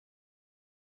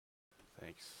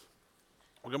Thanks.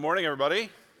 Well, good morning, everybody.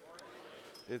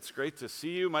 It's great to see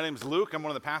you. My name's Luke. I'm one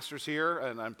of the pastors here,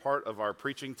 and I'm part of our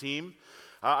preaching team.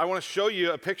 I want to show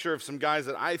you a picture of some guys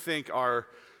that I think are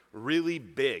really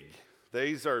big.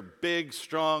 These are big,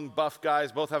 strong, buff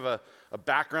guys. Both have a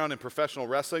background in professional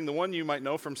wrestling. The one you might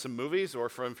know from some movies or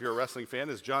from, if you're a wrestling fan,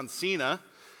 is John Cena.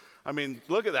 I mean,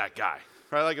 look at that guy,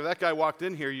 right? Like if that guy walked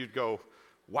in here, you'd go,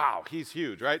 wow, he's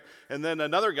huge, right? And then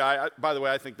another guy, by the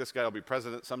way, I think this guy will be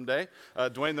president someday,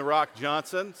 Dwayne "The Rock"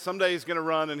 Johnson. Someday he's going to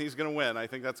run and he's going to win. I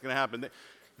think that's going to happen.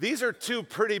 These are two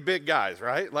pretty big guys,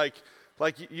 right? Like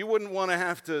you wouldn't want to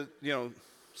have to,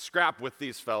 scrap with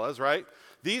these fellas, right?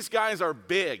 These guys are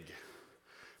big,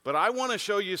 but I want to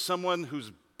show you someone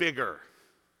who's bigger.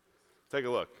 Take a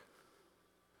look.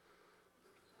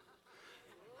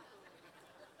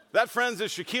 That, friends,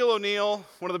 is Shaquille O'Neal,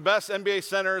 one of the best NBA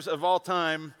centers of all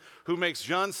time, who makes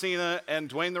John Cena and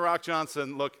Dwayne "The Rock"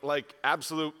 Johnson look like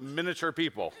absolute miniature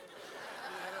people.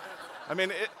 I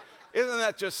mean, isn't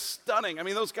that just stunning? I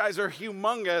mean, those guys are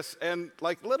humongous, and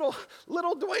like little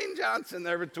Dwayne Johnson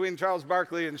there between Charles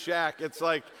Barkley and Shaq. It's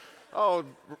like, oh,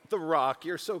 The Rock,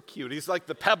 you're so cute. He's like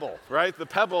the Pebble, right? The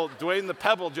Pebble, Dwayne "The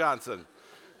Pebble" Johnson,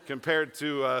 compared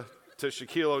to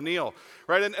Shaquille O'Neal,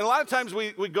 right? And a lot of times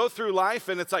we go through life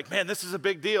and it's like, man, this is a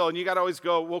big deal. And you got to always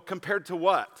go, well, compared to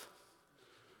what?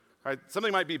 Right?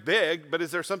 Something might be big, but is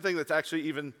there something that's actually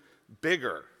even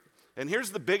bigger? And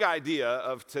here's the big idea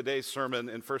of today's sermon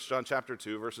in 1 John chapter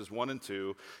 2, verses 1 and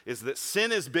 2, is that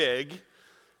sin is big,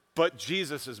 but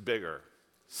Jesus is bigger.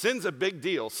 Sin's a big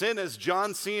deal. Sin is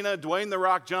John Cena, Dwayne "The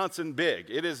Rock" Johnson big.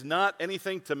 It is not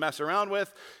anything to mess around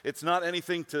with. It's not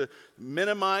anything to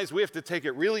minimize. We have to take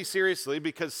it really seriously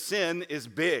because sin is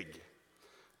big.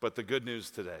 But the good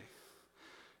news today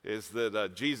is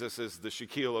that Jesus is the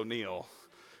Shaquille O'Neal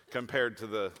compared to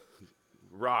the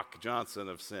Rock Johnson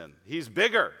of sin. He's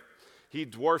bigger. He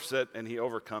dwarfs it and he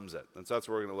overcomes it. And so that's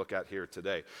what we're going to look at here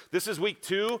today. This is week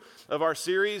 2 of our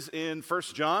series in 1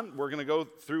 John. We're going to go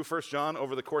through 1 John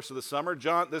over the course of the summer.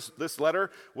 This letter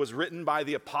was written by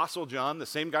the Apostle John, the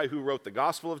same guy who wrote the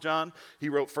Gospel of John. He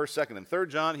wrote 1st, 2nd, and 3rd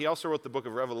John. He also wrote the book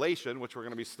of Revelation, which we're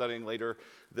going to be studying later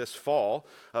this fall.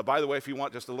 By the way, if you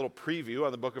want just a little preview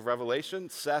on the book of Revelation,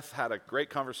 Seth had a great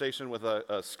conversation with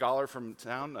a scholar from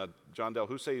town, John Del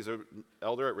Husse. He's an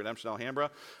elder at Redemption Alhambra,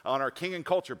 on our King and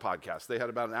Culture podcast. They had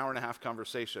about an hour and a half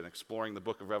conversation exploring the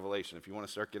book of Revelation. If you want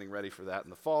to start getting ready for that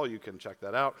in the fall, you can check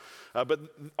that out. But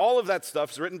all of that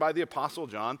stuff is written by the Apostle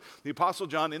John. The Apostle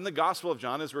John in the Gospel of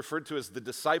John is referred to as the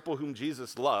disciple whom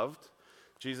Jesus loved.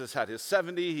 Jesus had his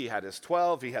 70, he had his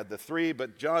 12, he had the 3,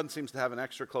 but John seems to have an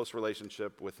extra close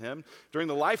relationship with him. During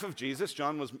the life of Jesus,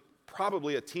 John was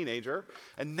probably a teenager,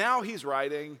 and now he's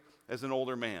writing as an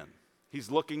older man.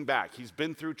 He's looking back. He's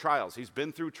been through trials. He's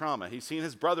been through trauma. He's seen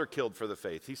his brother killed for the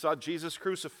faith. He saw Jesus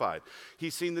crucified.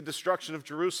 He's seen the destruction of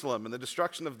Jerusalem and the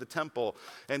destruction of the temple.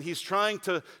 And he's trying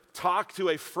to talk to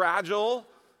a fragile,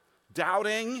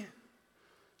 doubting,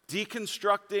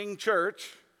 deconstructing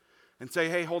church and say,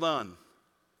 hey, hold on.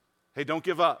 Hey, don't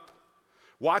give up.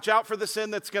 Watch out for the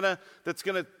sin that's gonna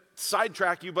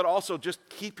sidetrack you, but also just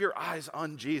keep your eyes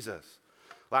on Jesus.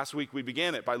 Last week, we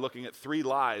began it by looking at 3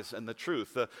 lies and the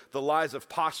truth, the lies of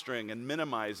posturing and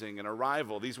minimizing and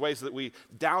arrival, these ways that we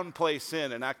downplay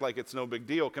sin and act like it's no big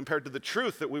deal, compared to the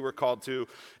truth that we were called to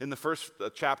in the first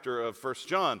chapter of 1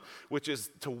 John, which is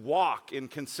to walk in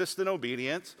consistent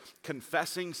obedience,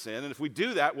 confessing sin. And if we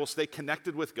do that, we'll stay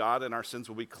connected with God and our sins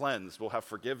will be cleansed. We'll have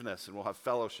forgiveness and we'll have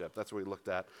fellowship. That's what we looked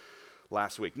at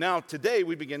last week. Now, today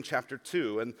we begin chapter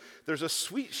 2, and there's a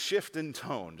sweet shift in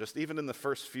tone, just even in the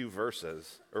first few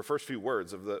verses, or first few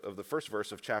words of the first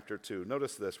verse of chapter 2.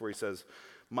 Notice this, where he says,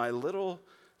 my little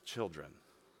children,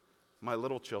 my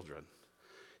little children.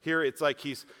 Here it's like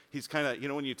he's kind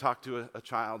of, when you talk to a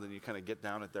child and you kind of get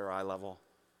down at their eye level,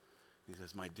 he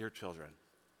says, my dear children.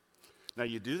 Now,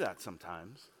 you do that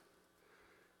sometimes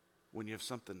when you have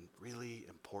something really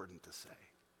important to say.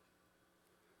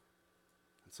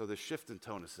 So the shift in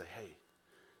tone is to say, hey,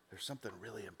 there's something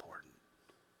really important.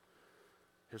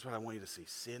 Here's what I want you to see.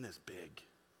 Sin is big.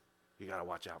 You got to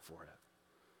watch out for it.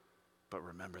 But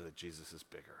remember that Jesus is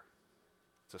bigger.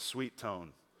 It's a sweet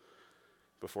tone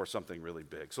before something really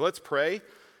big. So let's pray,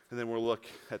 and then we'll look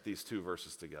at these 2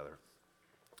 verses together.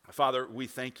 Father, we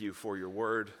thank you for your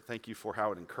word. Thank you for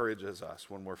how it encourages us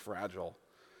when we're fragile,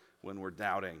 when we're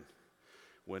doubting,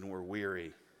 when we're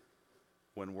weary,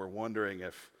 when we're wondering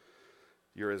if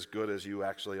you're as good as you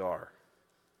actually are.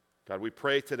 God, we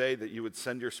pray today that you would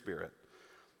send your Spirit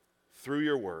through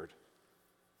your word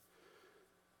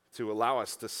to allow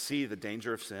us to see the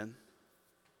danger of sin,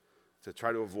 to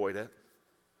try to avoid it,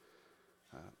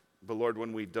 But Lord,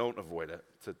 when we don't avoid it,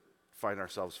 to find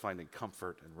ourselves finding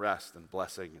comfort and rest and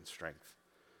blessing and strength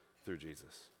through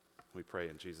Jesus. We pray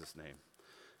in Jesus' name.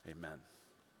 Amen.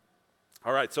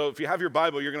 All right, so if you have your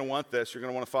Bible, you're going to want this. You're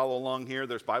going to want to follow along here.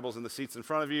 There's Bibles in the seats in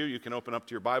front of you. You can open up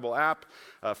to your Bible app.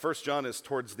 1 John is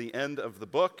towards the end of the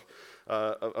book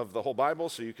of the whole Bible,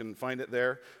 so you can find it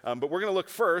there. But we're going to look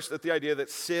first at the idea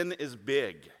that sin is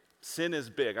big. Sin is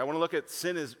big. I want to look at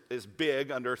sin is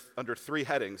big under three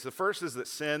headings. The first is that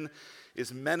sin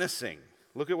is menacing.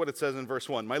 Look at what it says in verse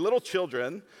 1. My little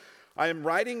children, I am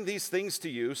writing these things to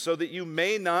you so that you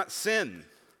may not sin.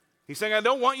 He's saying, I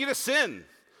don't want you to sin.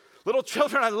 Little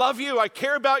children, I love you. I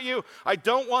care about you. I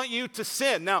don't want you to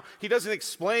sin. Now, he doesn't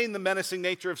explain the menacing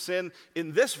nature of sin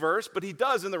in this verse, but he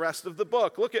does in the rest of the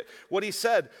book. Look at what he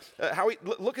said.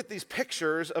 Look at these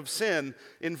pictures of sin.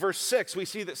 In verse 6, we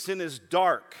see that sin is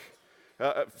dark.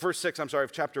 Verse 6,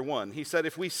 of chapter 1. He said,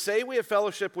 if we say we have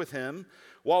fellowship with him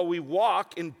while we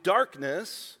walk in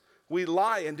darkness, we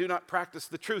lie and do not practice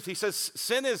the truth. He says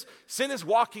sin is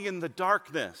walking in the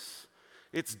darkness.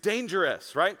 It's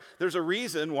dangerous, right? There's a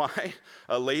reason why,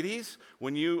 ladies,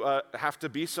 when you have to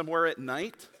be somewhere at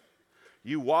night,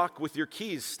 you walk with your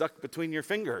keys stuck between your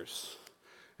fingers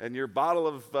and your bottle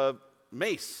of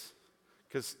mace,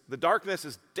 because the darkness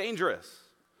is dangerous.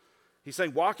 He's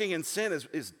saying walking in sin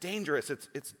is dangerous.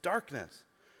 It's darkness.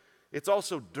 It's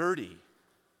also dirty.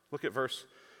 Look at verses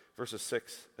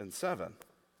 6 and 7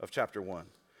 of chapter 1.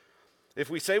 If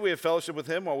we say we have fellowship with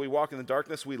him while we walk in the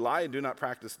darkness, we lie and do not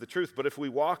practice the truth. But if we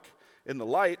walk in the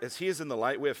light, as he is in the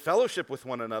light, we have fellowship with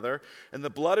one another, and the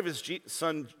blood of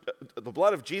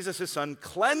Jesus, his son,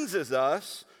 cleanses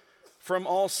us from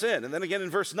all sin. And then again in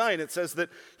verse 9, it says that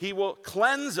he will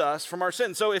cleanse us from our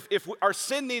sin. So if our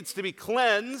sin needs to be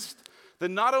cleansed,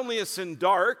 then not only is sin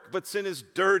dark, but sin is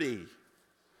dirty.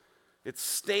 It's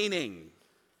staining.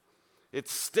 It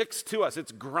sticks to us.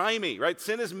 It's grimy, right?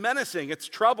 Sin is menacing. It's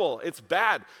trouble. It's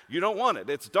bad. You don't want it.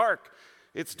 It's dark.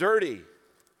 It's dirty.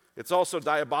 It's also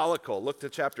diabolical. Look to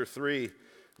chapter 3,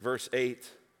 verse 8.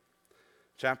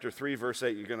 Chapter 3, verse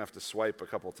 8. You're going to have to swipe a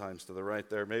couple times to the right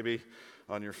there, maybe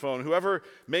on your phone. Whoever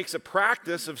makes a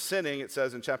practice of sinning, it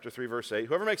says in chapter 3, verse 8,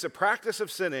 whoever makes a practice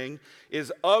of sinning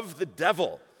is of the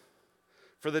devil,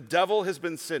 for the devil has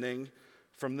been sinning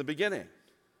from the beginning.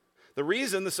 The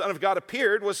reason the Son of God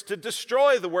appeared was to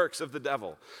destroy the works of the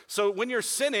devil. So when you're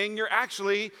sinning, you're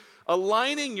actually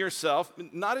aligning yourself,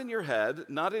 not in your head,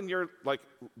 not in your, like,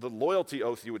 the loyalty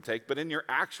oath you would take, but in your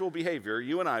actual behavior.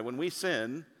 You and I, when we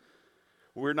sin,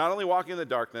 we're not only walking in the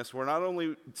darkness, we're not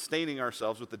only staining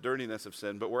ourselves with the dirtiness of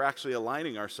sin, but we're actually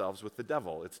aligning ourselves with the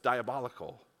devil. It's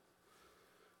diabolical.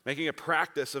 Making a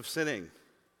practice of sinning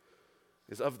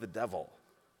is of the devil.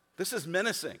 This is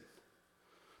menacing.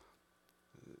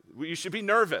 You should be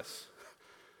nervous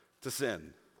to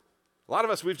sin. A lot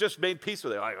of us, we've just made peace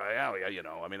with it. Like, yeah,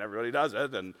 everybody does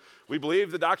it. And we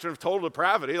believe the doctrine of total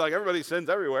depravity. Like, everybody sins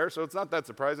everywhere, so it's not that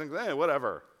surprising.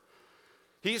 Whatever.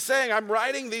 He's saying, I'm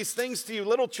writing these things to you,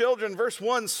 little children, verse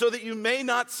 1, so that you may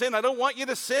not sin. I don't want you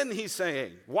to sin, he's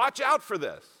saying. Watch out for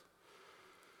this.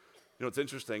 You know, it's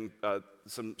interesting.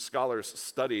 Some scholars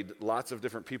studied lots of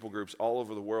different people groups all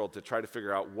over the world to try to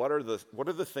figure out what are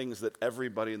the things that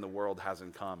everybody in the world has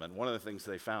in common. One of the things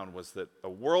they found was that a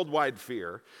worldwide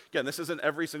fear, again, this isn't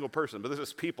every single person, but this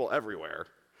is people everywhere,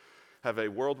 have a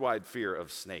worldwide fear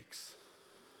of snakes.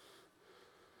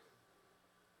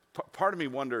 Part of me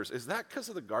wonders, is that because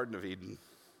of the Garden of Eden?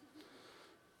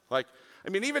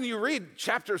 Even you read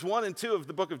chapters 1 and 2 of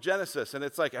the book of Genesis, and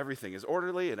it's like everything is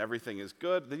orderly and everything is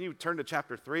good. Then you turn to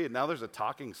chapter 3, and now there's a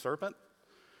talking serpent.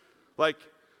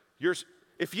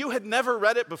 If you had never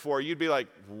read it before, you'd be like,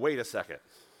 wait a second.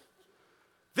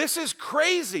 This is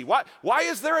crazy. Why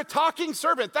is there a talking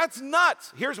serpent? That's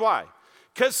nuts. Here's why.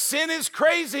 Because sin is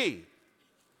crazy.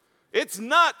 It's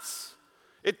nuts.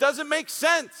 It doesn't make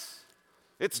sense.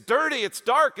 It's dirty, it's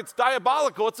dark, it's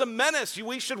diabolical, it's a menace.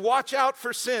 We should watch out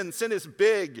for sin. Sin is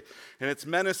big and it's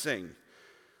menacing.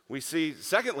 We see,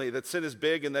 secondly, that sin is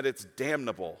big and that it's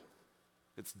damnable.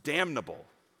 It's damnable.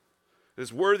 It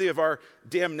is worthy of our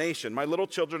damnation. My little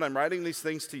children, I'm writing these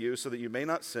things to you so that you may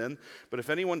not sin. But if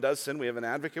anyone does sin, we have an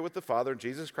advocate with the Father,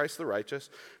 Jesus Christ the righteous.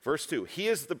 Verse 2, he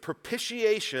is the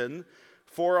propitiation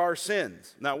for our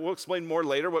sins. Now, we'll explain more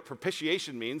later what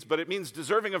propitiation means, but it means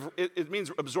it means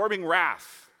absorbing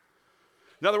wrath.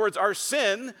 In other words, our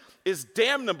sin is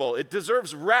damnable. It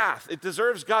deserves wrath. It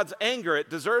deserves God's anger. It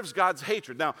deserves God's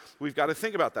hatred. Now, we've got to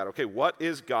think about that. Okay, what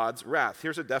is God's wrath?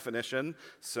 Here's a definition,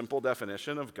 simple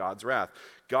definition of God's wrath.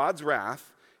 God's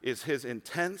wrath is his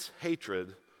intense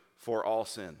hatred for all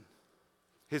sin.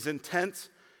 His intense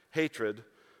hatred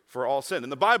for all sin.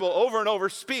 And the Bible over and over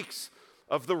speaks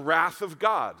of the wrath of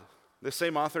God. The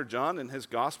same author, John, in his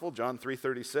gospel, John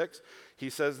 3:36, he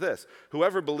says this,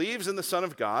 "Whoever believes in the Son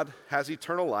of God has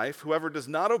eternal life. Whoever does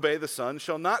not obey the Son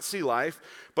shall not see life,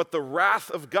 but the wrath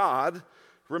of God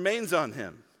remains on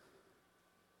him."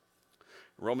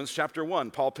 Romans chapter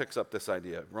 1, Paul picks up this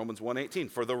idea. Romans 1:18,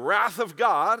 "For the wrath of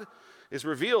God is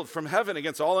revealed from heaven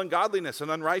against all ungodliness and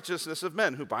unrighteousness of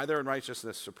men who by their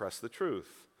unrighteousness suppress the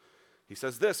truth." He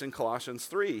says this in Colossians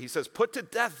 3. He says, "Put to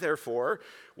death, therefore,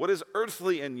 what is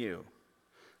earthly in you,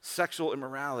 sexual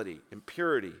immorality,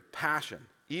 impurity, passion,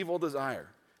 evil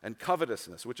desire, and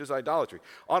covetousness, which is idolatry.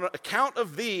 On account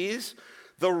of these,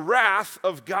 the wrath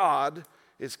of God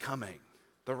is coming."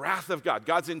 The wrath of God,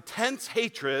 God's intense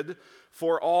hatred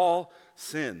for all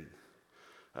sin.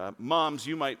 Moms,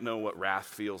 you might know what wrath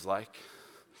feels like.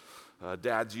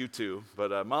 Dads, you too.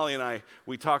 But Molly and I,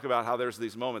 we talk about how there's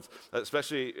these moments,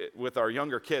 especially with our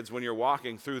younger kids, when you're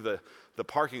walking through the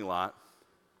parking lot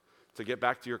to get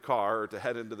back to your car or to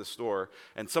head into the store,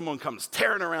 and someone comes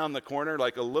tearing around the corner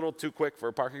like a little too quick for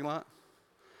a parking lot.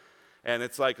 And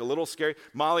it's like a little scary.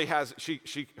 Molly has,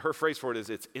 her phrase for it is,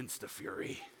 it's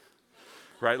insta-fury.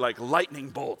 Right, like lightning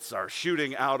bolts are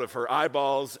shooting out of her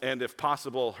eyeballs and, if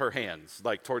possible, her hands,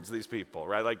 like towards these people,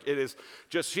 right? Like it is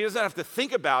just, she doesn't have to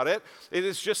think about it. It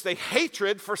is just a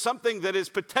hatred for something that is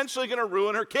potentially going to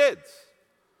ruin her kids.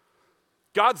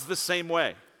 God's the same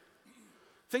way.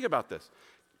 Think about this.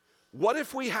 What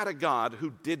if we had a God who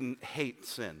didn't hate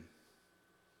sin?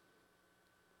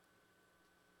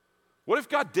 What if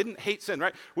God didn't hate sin,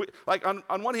 right? Like on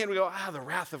one hand we go, the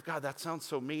wrath of God, that sounds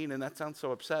so mean and that sounds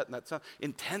so upset and that sounds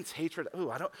intense hatred. Ooh,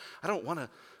 I don't want a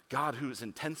God who's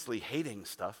intensely hating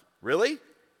stuff. Really?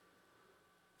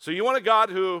 So you want a God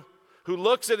who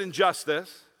looks at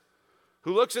injustice,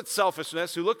 who looks at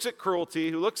selfishness, who looks at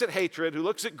cruelty, who looks at hatred, who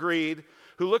looks at greed,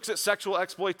 who looks at sexual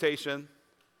exploitation.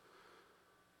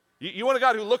 You want a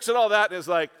God who looks at all that and is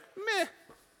like, meh,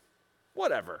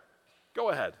 whatever, go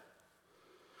ahead.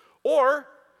 Or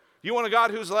you want a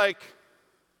God who's like,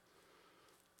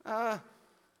 I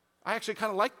actually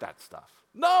kind of like that stuff.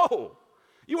 No,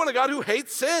 you want a God who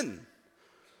hates sin.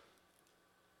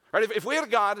 Right? If we had a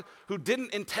God who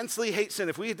didn't intensely hate sin,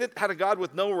 if we had a God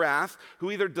with no wrath,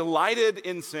 who either delighted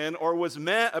in sin or was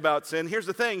meh about sin, here's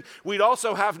the thing, we'd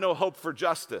also have no hope for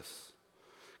justice.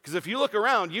 Because if you look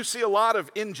around, you see a lot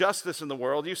of injustice in the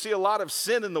world, you see a lot of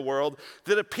sin in the world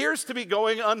that appears to be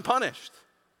going unpunished.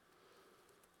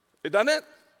 Doesn't it?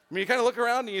 I mean, you kind of look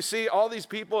around and you see all these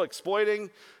people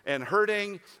exploiting and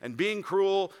hurting and being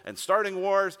cruel and starting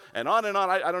wars and on and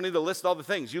on. I don't need to list all the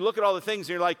things. You look at all the things and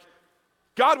you're like,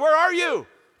 God, where are you?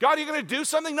 God, are you going to do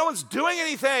something? No one's doing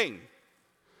anything.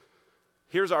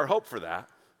 Here's our hope for that,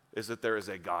 is that there is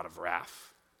a God of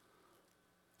wrath.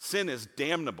 Sin is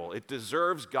damnable. It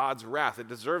deserves God's wrath. It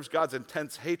deserves God's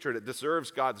intense hatred. It deserves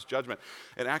God's judgment.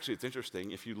 And actually, it's interesting.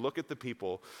 If you look at the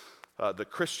people, the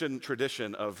Christian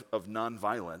tradition of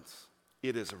nonviolence,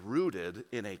 it is rooted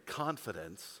in a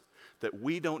confidence that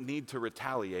we don't need to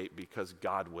retaliate because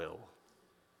God will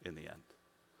in the end.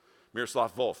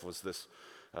 Miroslav Volf was this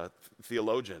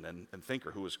theologian and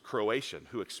thinker who was Croatian,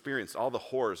 who experienced all the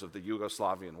horrors of the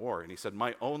Yugoslavian war. And he said,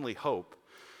 my only hope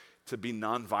to be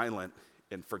nonviolent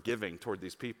and forgiving toward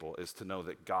these people is to know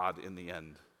that God in the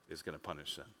end is going to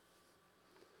punish sin.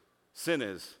 Sin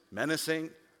is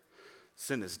menacing.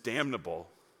 Sin is damnable.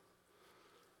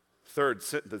 Third,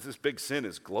 this big sin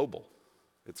is global.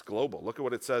 It's global. Look at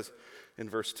what it says in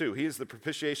verse 2. He is the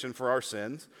propitiation for our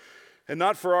sins, and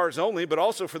not for ours only, but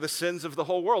also for the sins of the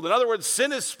whole world. In other words,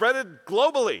 sin is spread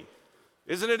globally.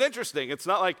 Isn't it interesting? It's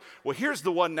not like, well, here's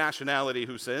the one nationality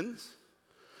who sins.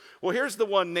 Well, here's the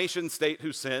one nation state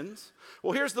who sins.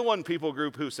 Well, here's the one people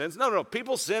group who sins. No.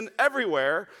 People sin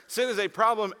everywhere. Sin is a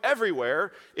problem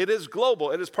everywhere. It is global.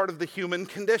 It is part of the human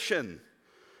condition.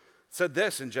 It said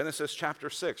this in Genesis chapter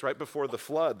 6, right before the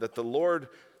flood, that the Lord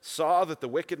saw that the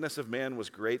wickedness of man was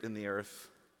great in the earth,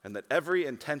 and that every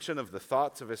intention of the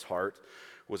thoughts of his heart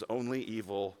was only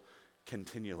evil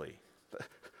continually.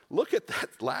 Look at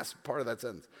that last part of that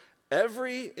sentence.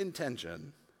 Every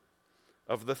intention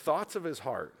of the thoughts of his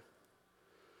heart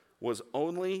was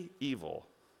only evil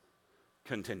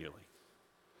continually.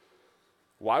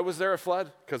 Why was there a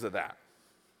flood? Because of that.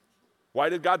 Why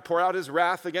did God pour out his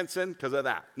wrath against sin? Because of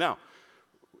that. Now,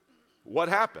 what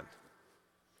happened?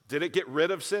 Did it get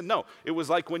rid of sin? No. It was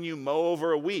like when you mow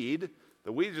over a weed,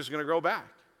 the weed is just going to grow back.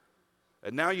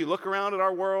 And now you look around at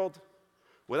our world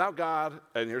without God,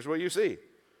 and here's what you see.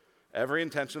 Every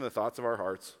intention of the thoughts of our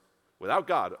hearts, without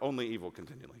God, only evil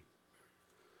continually.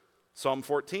 Psalm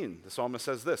 14, the psalmist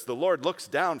says this: the Lord looks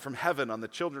down from heaven on the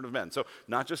children of men. So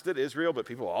not just at Israel, but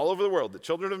people all over the world, the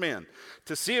children of man,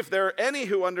 to see if there are any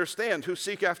who understand, who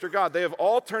seek after God. They have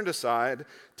all turned aside.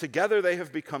 Together they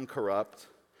have become corrupt.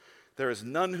 There is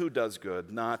none who does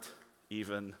good, not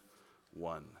even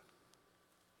one.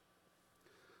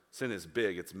 Sin is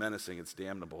big, it's menacing, it's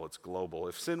damnable, it's global.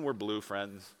 If sin were blue,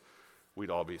 friends, we'd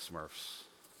all be Smurfs.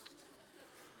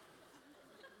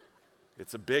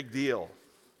 It's a big deal,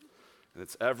 and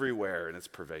it's everywhere, and it's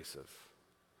pervasive.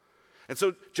 And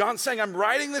so John's saying, I'm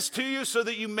writing this to you so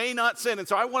that you may not sin. And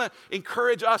so I want to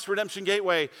encourage us, Redemption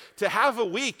Gateway, to have a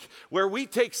week where we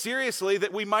take seriously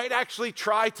that we might actually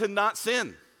try to not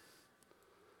sin.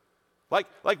 Like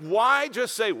why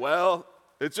just say, well,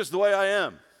 it's just the way I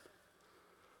am?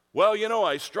 Well,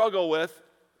 I struggle with.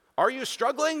 Are you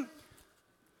struggling?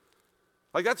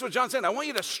 Like that's what John's saying. I want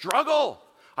you to struggle.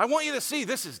 I want you to see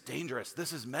this is dangerous.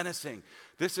 This is menacing.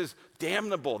 This is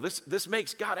damnable. This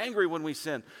makes God angry when we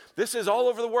sin. This is all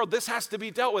over the world. This has to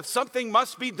be dealt with. Something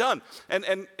must be done.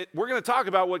 And we're going to talk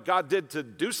about what God did to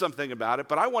do something about it,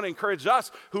 but I want to encourage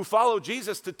us who follow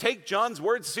Jesus to take John's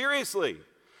words seriously,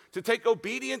 to take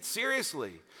obedience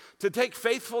seriously, to take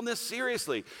faithfulness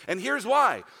seriously. And here's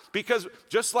why. Because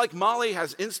just like Molly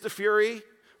has insta-fury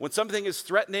when something is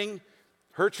threatening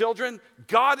her children,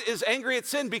 God is angry at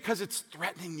sin because it's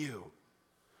threatening you.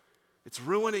 It's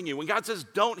ruining you. When God says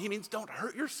don't, he means don't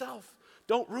hurt yourself.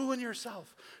 Don't ruin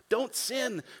yourself. Don't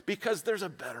sin because there's a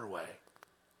better way.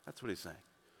 That's what he's saying.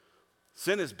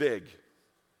 Sin is big.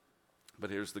 But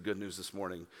here's the good news this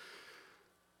morning.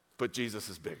 But Jesus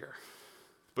is bigger.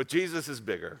 But Jesus is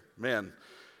bigger. Man,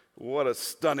 what a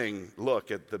stunning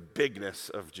look at the bigness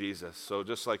of Jesus. So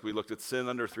just like we looked at sin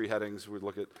under 3 headings, we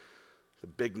look at the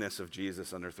bigness of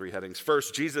Jesus under 3 headings.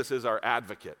 First, Jesus is our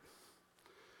advocate.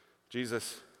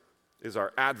 Jesus is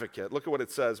our advocate. Look at what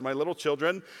it says. My little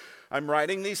children, I'm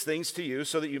writing these things to you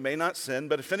so that you may not sin.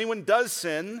 But if anyone does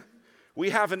sin,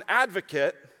 we have an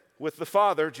advocate with the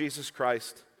Father, Jesus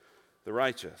Christ, the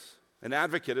righteous. An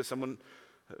advocate is someone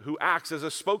who acts as a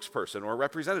spokesperson or a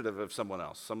representative of someone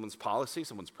else, someone's policy,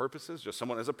 someone's purposes, just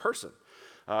someone as a person.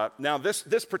 Now,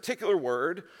 this particular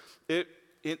word,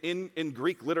 in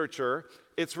Greek literature,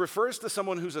 it refers to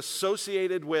someone who's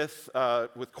associated with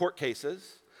court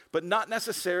cases, but not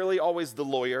necessarily always the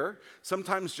lawyer,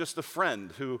 sometimes just a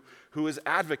friend who is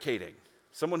advocating,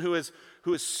 someone who is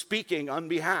speaking on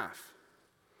behalf.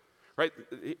 Right?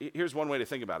 Here's one way to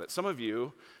think about it. Some of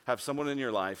you have someone in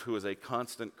your life who is a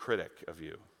constant critic of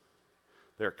you.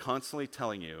 They're constantly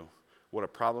telling you what a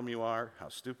problem you are, how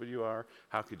stupid you are,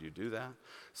 how could you do that?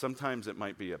 Sometimes it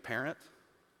might be a parent.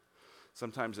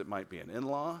 Sometimes it might be an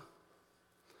in-law.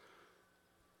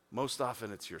 Most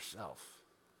often it's yourself.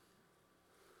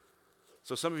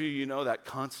 So some of you know that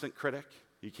constant critic.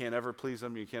 You can't ever please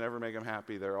them. You can't ever make them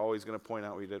happy. They're always going to point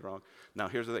out what you did wrong. Now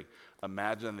here's the thing.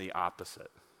 Imagine the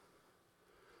opposite.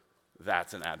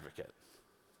 That's an advocate.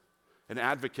 An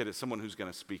advocate is someone who's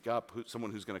going to speak up,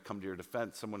 someone who's going to come to your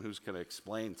defense, someone who's going to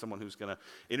explain, someone who's going to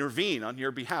intervene on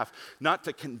your behalf, not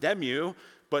to condemn you,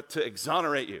 but to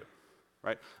exonerate you.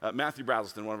 Right? Matthew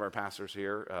Brazelton, one of our pastors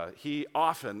here, he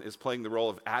often is playing the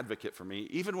role of advocate for me,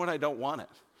 even when I don't want it.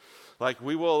 Like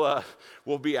we'll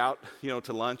be out,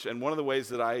 to lunch, and one of the ways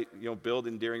that I, build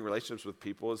endearing relationships with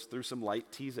people is through some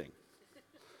light teasing.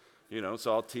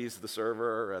 So I'll tease the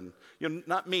server and,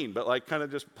 not mean, but like kind of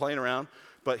just playing around.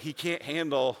 But he can't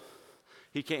handle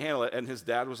it. And his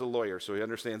dad was a lawyer, so he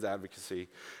understands advocacy.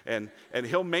 And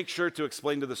he'll make sure to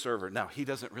explain to the server, now, he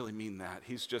doesn't really mean that.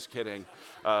 He's just kidding.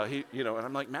 And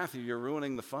I'm like, Matthew, you're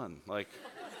ruining the fun.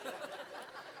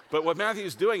 But what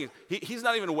Matthew's doing is he's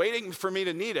not even waiting for me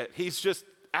to need it. He's just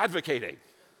advocating,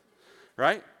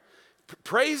 right?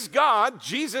 Praise God,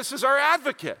 Jesus is our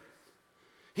advocate.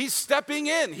 He's stepping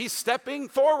in. He's stepping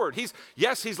forward. He's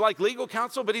like legal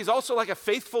counsel, but he's also like a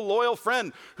faithful, loyal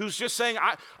friend who's just saying,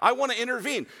 I want to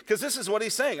intervene. Because this is what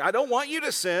he's saying. I don't want you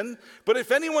to sin, but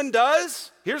if anyone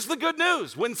does, here's the good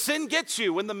news. When sin gets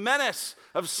you, when the menace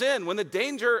of sin, when the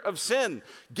danger of sin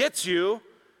gets you,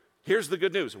 here's the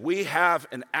good news. We have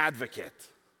an advocate.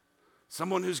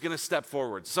 Someone who's going to step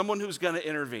forward. Someone who's going to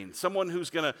intervene. Someone who's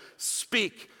going to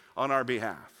speak on our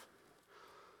behalf.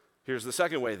 Here's the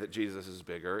second way that Jesus is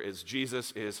bigger, is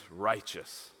Jesus is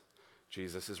righteous.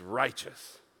 Jesus is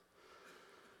righteous.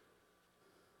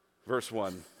 Verse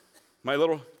 1, my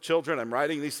little children, I'm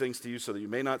writing these things to you so that you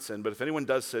may not sin, but if anyone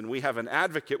does sin, we have an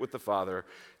advocate with the Father,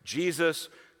 Jesus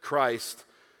Christ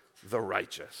the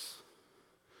righteous.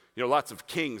 Lots of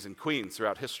kings and queens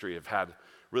throughout history have had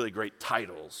really great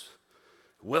titles.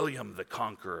 William the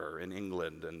Conqueror in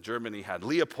England, and Germany had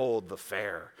Leopold the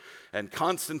Fair, and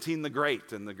Constantine the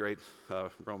Great in the great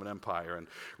Roman Empire, and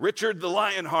Richard the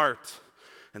Lionheart,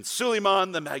 and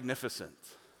Suleiman the Magnificent.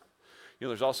 You know,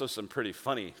 there's also some pretty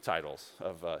funny titles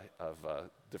of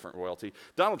different royalty.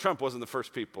 Donald Trump wasn't the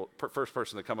first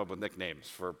person to come up with nicknames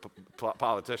for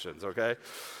politicians, okay?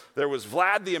 There was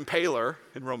Vlad the Impaler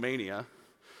in Romania.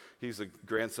 He's the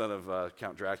grandson of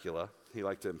Count Dracula. He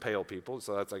liked to impale people,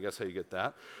 so that's, I guess, how you get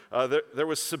that. There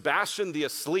was Sebastian the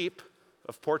Asleep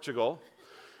of Portugal,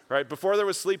 right? Before there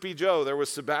was Sleepy Joe, there was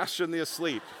Sebastian the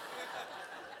Asleep.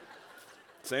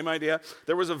 Same idea.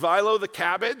 There was Ivilo the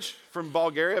Cabbage from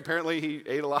Bulgaria. Apparently, he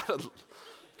ate a lot of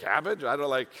cabbage. I don't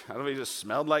know if he just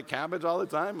smelled like cabbage all the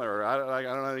time, or I don't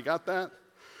know how he got that.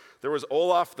 There was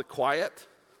Olaf the Quiet.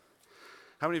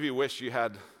 How many of you wish you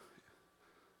had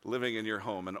living in your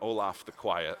home an Olaf the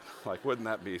Quiet? Like, wouldn't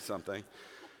that be something?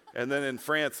 And then in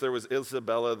France, there was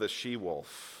Isabella the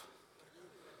She-Wolf.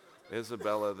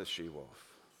 Isabella the She-Wolf.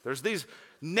 There's these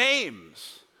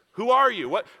names. Who are you?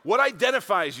 What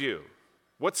identifies you?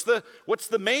 What's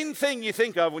the main thing you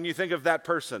think of when you think of that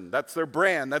person? That's their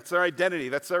brand, that's their identity,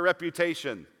 that's their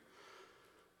reputation.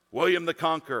 William the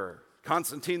Conqueror,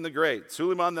 Constantine the Great,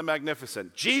 Suleiman the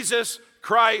Magnificent, Jesus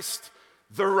Christ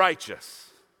the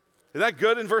Righteous. Isn't that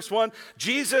good in verse 1?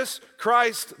 Jesus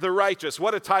Christ the Righteous.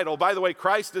 What a title. By the way,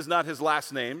 Christ is not his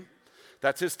last name.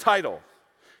 That's his title.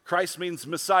 Christ means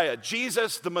Messiah.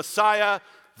 Jesus the Messiah,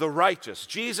 the Righteous.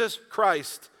 Jesus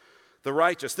Christ the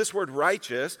Righteous. This word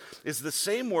righteous is the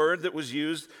same word that was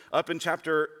used up in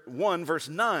chapter 1, verse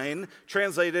 9,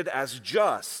 translated as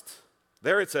just.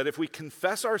 There it said, if we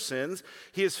confess our sins,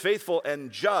 he is faithful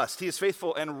and just. He is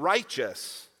faithful and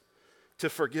righteous to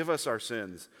forgive us our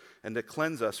sins and to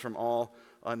cleanse us from all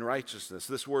unrighteousness.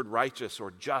 This word righteous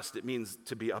or just, it means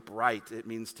to be upright. It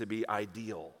means to be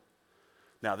ideal.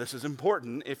 Now, this is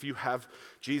important if you have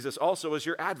Jesus also as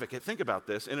your advocate. Think about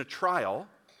this. In a trial,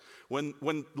 when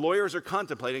lawyers are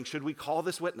contemplating, should we call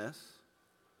this witness?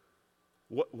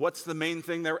 What's the main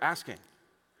thing they're asking?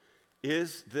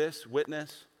 Is this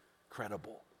witness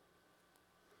credible?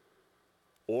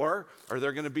 Or are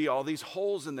there going to be all these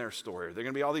holes in their story? Are there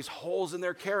going to be all these holes in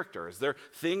their character? Is there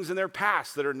things in their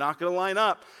past that are not going to line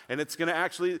up? And it's going to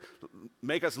actually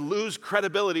make us lose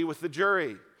credibility with the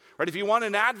jury. Right? If you want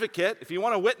an advocate, if you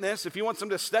want a witness, if you want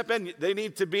someone to step in, they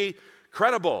need to be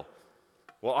credible.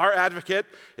 Well, our advocate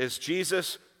is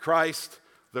Jesus Christ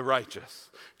the righteous.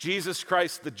 Jesus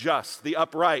Christ the just, the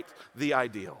upright, the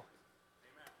ideal.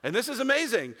 Amen. And this is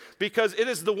amazing because it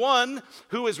is the one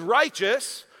who is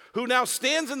righteous who now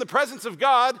stands in the presence of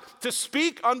God to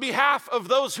speak on behalf of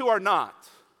those who are not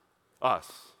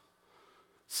us.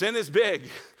 Sin is big,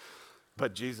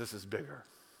 but Jesus is bigger.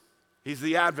 He's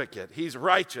the advocate. He's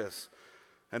righteous.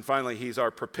 And finally, he's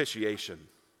our propitiation.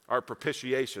 Our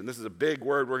propitiation. This is a big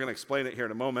word. We're going to explain it here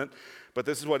in a moment. But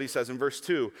this is what he says in verse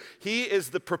 2. He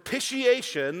is the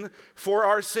propitiation for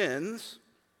our sins,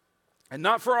 and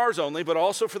not for ours only, but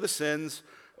also for the sins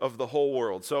of the whole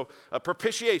world. So a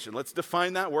propitiation, let's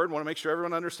define that word. I want to make sure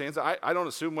everyone understands. I don't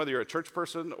assume whether you're a church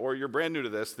person or you're brand new to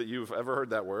this that you've ever heard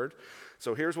that word.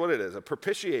 So here's what it is. A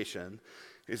propitiation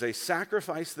is a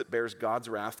sacrifice that bears God's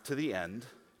wrath to the end,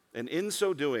 and in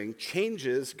so doing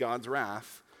changes God's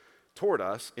wrath toward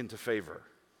us into favor.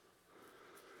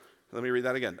 Let me read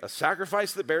that again. A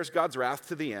sacrifice that bears God's wrath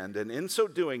to the end, and in so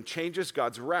doing changes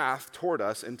God's wrath toward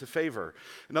us into favor.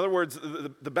 In other words,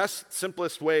 the best,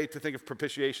 simplest way to think of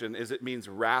propitiation is it means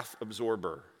wrath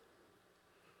absorber.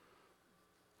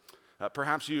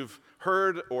 Perhaps you've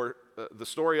heard the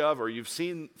story of, or you've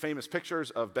seen famous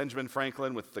pictures of Benjamin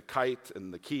Franklin with the kite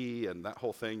and the key and that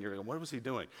whole thing. You're going, what was he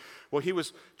doing? Well, he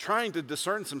was trying to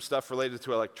discern some stuff related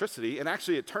to electricity, and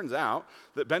actually it turns out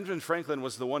that Benjamin Franklin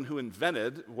was the one who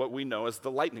invented what we know as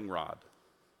the lightning rod.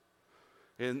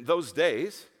 In those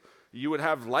days, you would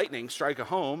have lightning strike a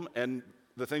home and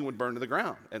the thing would burn to the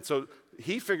ground. And so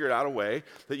he figured out a way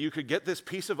that you could get this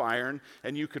piece of iron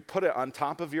and you could put it on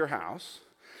top of your house,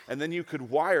 and then you could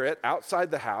wire it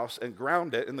outside the house and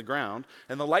ground it in the ground,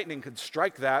 and the lightning could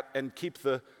strike that and keep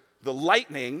the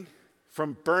lightning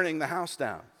from burning the house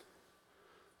down.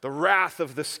 The wrath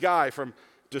of the sky from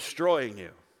destroying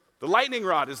you. The lightning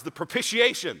rod is the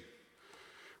propitiation,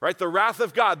 right? The wrath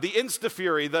of God, the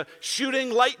insta-fury, the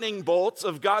shooting lightning bolts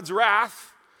of God's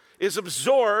wrath is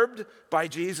absorbed by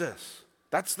Jesus.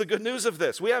 That's the good news of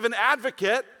this. We have an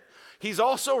advocate. He's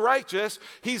also righteous.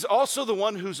 He's also the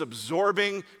one who's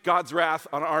absorbing God's wrath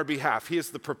on our behalf. He is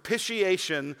the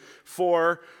propitiation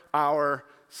for our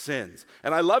sins.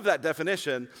 And I love that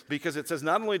definition because it says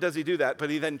not only does he do that,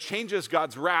 but he then changes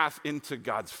God's wrath into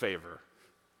God's favor.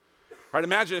 Right?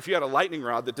 Imagine if you had a lightning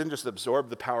rod that didn't just absorb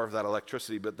the power of that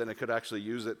electricity, but then it could actually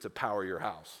use it to power your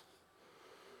house.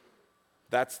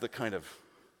 That's the kind of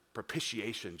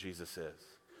propitiation Jesus is.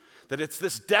 That it's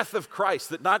this death of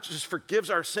Christ that not just forgives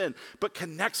our sin, but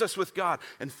connects us with God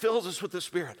and fills us with the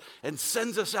Spirit and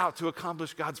sends us out to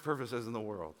accomplish God's purposes in the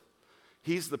world.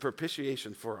 He's the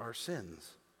propitiation for our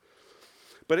sins.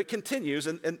 But it continues,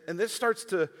 and this starts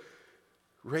to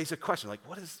raise a question, like,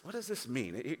 what does this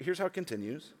mean? Here's how it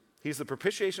continues. He's the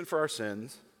propitiation for our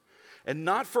sins, and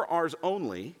not for ours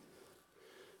only,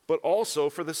 but also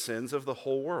for the sins of the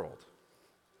whole world.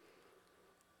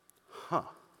 Huh.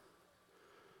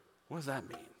 What does that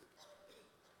mean?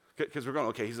 Because we're going,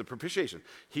 okay, he's a propitiation.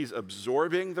 He's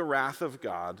absorbing the wrath of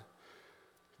God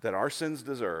that our sins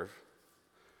deserve,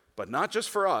 but not just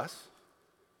for us,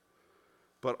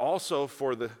 but also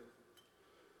for the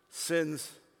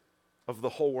sins of the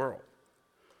whole world.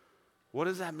 What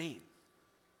does that mean?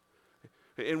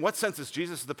 In what sense is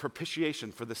Jesus the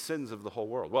propitiation for the sins of the whole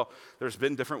world? Well, there's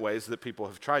been different ways that people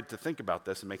have tried to think about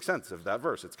this and make sense of that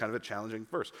verse. It's kind of a challenging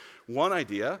verse. One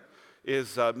idea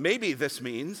is maybe this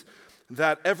means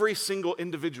that every single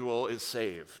individual is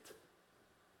saved.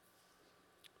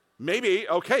 Maybe,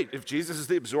 okay, if Jesus is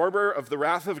the absorber of the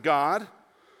wrath of God,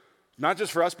 not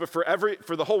just for us, but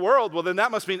for the whole world, well, then that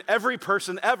must mean every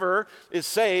person ever is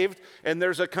saved, and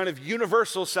there's a kind of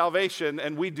universal salvation,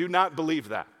 and we do not believe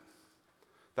that.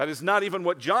 That is not even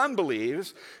what John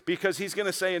believes, because he's going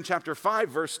to say in chapter 5,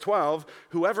 verse 12,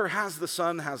 whoever has the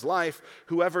Son has life,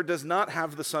 whoever does not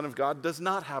have the Son of God does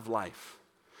not have life.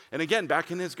 And again,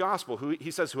 back in his gospel,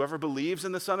 he says, whoever believes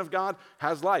in the Son of God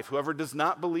has life. Whoever does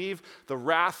not believe, the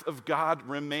wrath of God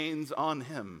remains on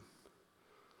him.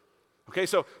 Okay,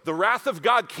 so the wrath of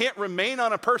God can't remain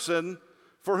on a person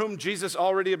for whom Jesus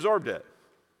already absorbed it.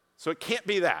 So it can't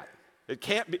be that. It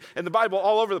can't be, and the Bible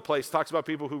all over the place talks about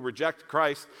people who reject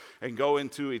Christ and go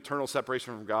into eternal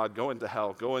separation from God, go into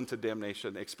hell, go into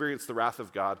damnation, experience the wrath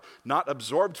of God, not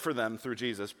absorbed for them through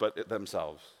Jesus, but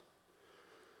themselves.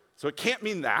 So it can't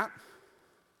mean that.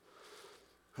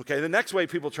 Okay, the next way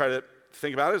people try to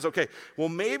think about it is, okay, well,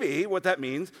 maybe what that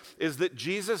means is that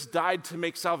Jesus died to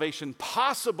make salvation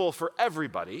possible for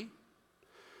everybody,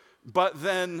 but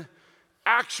then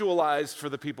actualized for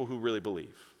the people who really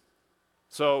believe.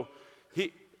 So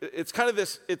it's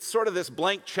sort of this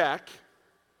blank check,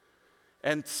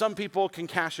 and some people can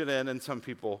cash it in and some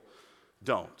people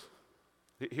don't.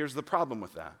 Here's the problem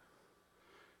with that.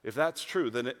 If that's true,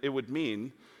 then it would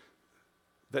mean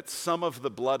that some of the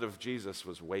blood of Jesus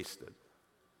was wasted.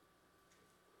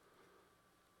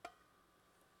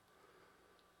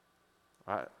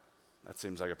 That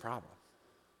seems like a problem.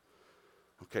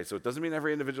 Okay, so it doesn't mean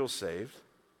every individual is saved.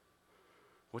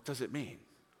 What does it mean?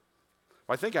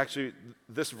 Well, I think actually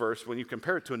this verse, when you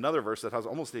compare it to another verse that has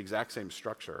almost the exact same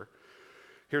structure,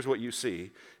 here's what you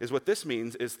see, is what this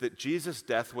means is that Jesus'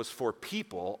 death was for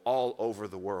people all over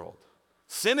the world.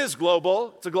 Sin is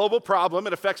global. It's a global problem.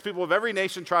 It affects people of every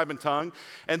nation, tribe, and tongue.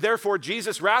 And therefore,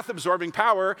 Jesus' wrath-absorbing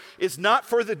power is not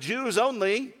for the Jews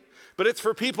only, but it's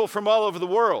for people from all over the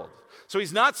world. So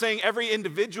he's not saying every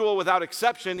individual without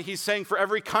exception. He's saying for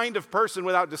every kind of person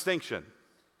without distinction.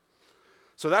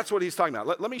 So that's what he's talking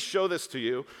about. Let me show this to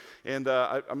you. And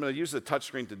I'm going to use the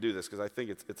touchscreen to do this because I think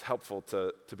it's helpful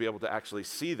to be able to actually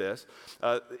see this.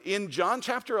 In John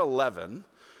chapter 11,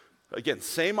 again,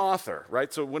 same author,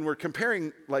 right? So when we're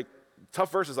comparing like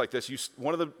tough verses like this,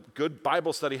 one of the good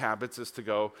Bible study habits is to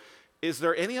go, is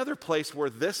there any other place where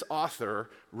this author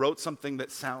wrote something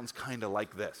that sounds kind of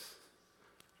like this?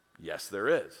 Yes, there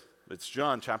is. It's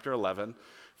John chapter 11,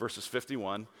 verses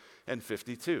 51 and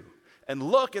 52. And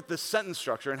look at the sentence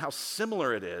structure and how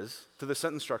similar it is to the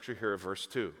sentence structure here of verse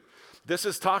 2. This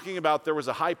is talking about there was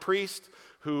a high priest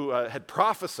who had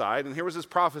prophesied, and here was his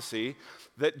prophecy,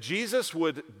 that Jesus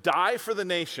would die for the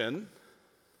nation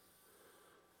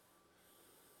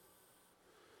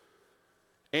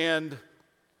and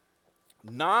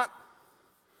not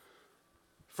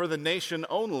for the nation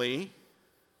only,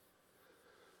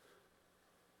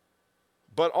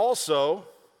 but also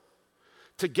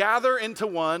to gather into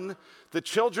one the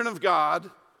children of God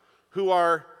who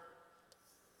are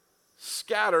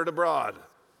scattered abroad.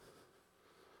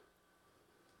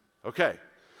 Okay,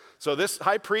 so this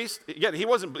high priest, again, he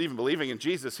wasn't even believing in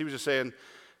Jesus. He was just saying,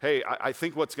 hey, I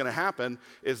think what's going to happen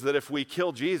is that if we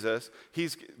kill Jesus,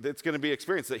 it's going to be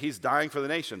experienced that he's dying for the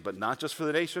nation, but not just for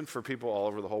the nation, for people all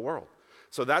over the whole world.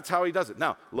 So that's how he does it.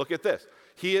 Now, look at this.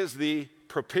 He is the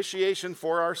propitiation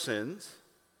for our sins.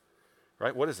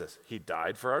 Right? What is this? He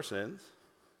died for our sins,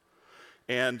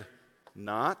 and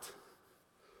not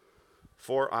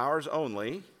for ours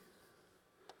only,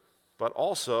 but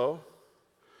also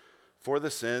for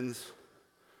the sins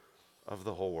of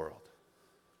the whole world.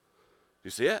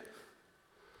 You see it?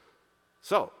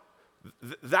 So,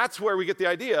 that's where we get the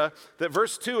idea that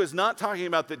verse 2 is not talking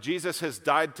about that Jesus has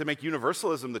died to make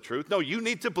universalism the truth. No, you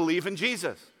need to believe in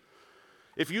Jesus.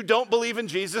 If you don't believe in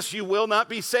Jesus, you will not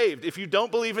be saved. If you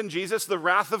don't believe in Jesus, the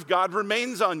wrath of God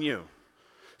remains on you.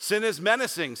 Sin is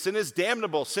menacing, sin is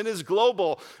damnable, sin is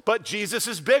global, but Jesus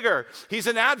is bigger. He's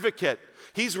an advocate.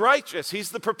 He's righteous.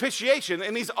 He's the propitiation,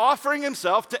 and he's offering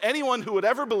himself to anyone who would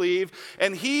ever believe,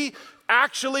 and he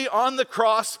actually on the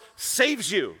cross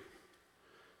saves you.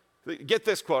 Get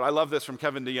this quote. I love this from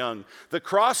Kevin DeYoung. The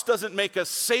cross doesn't make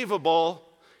us savable,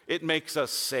 it makes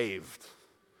us saved.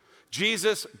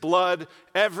 Jesus' blood,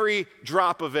 every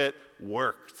drop of it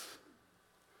worked.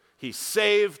 He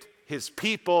saved his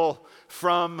people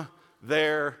from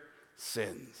their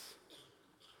sins.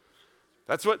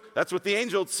 That's what the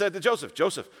angel said to Joseph.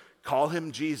 Joseph, call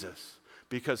him Jesus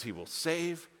because he will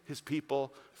save his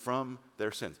people from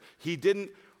their sins. He didn't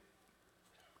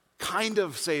kind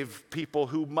of save people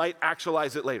who might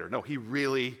actualize it later. No, he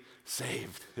really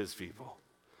saved his people.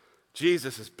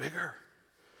 Jesus is bigger.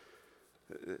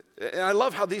 And I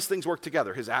love how these things work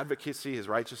together. His advocacy, his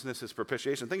righteousness, his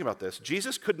propitiation. Think about this.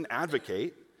 Jesus couldn't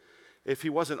advocate if he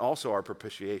wasn't also our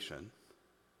propitiation,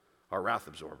 our wrath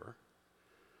absorber.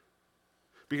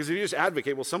 Because if you just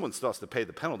advocate, well, someone still has to pay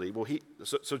the penalty. Well,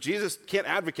 so Jesus can't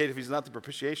advocate if he's not the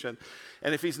propitiation.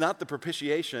 And if he's not the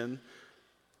propitiation,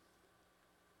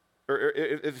 or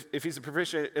if he's the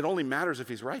propitiation, it only matters if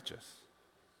he's righteous.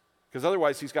 Because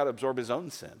otherwise, he's got to absorb his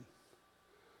own sin.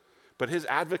 But his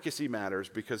advocacy matters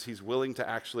because he's willing to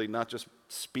actually not just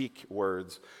speak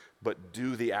words, but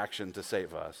do the action to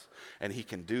save us. And he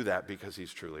can do that because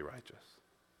he's truly righteous.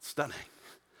 Stunning.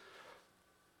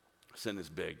 Sin is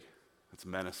big. It's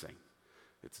menacing.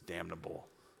 It's damnable.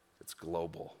 It's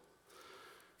global.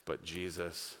 But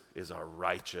Jesus is our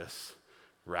righteous,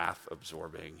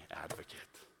 wrath-absorbing advocate.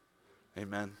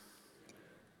 Amen?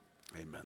 Amen.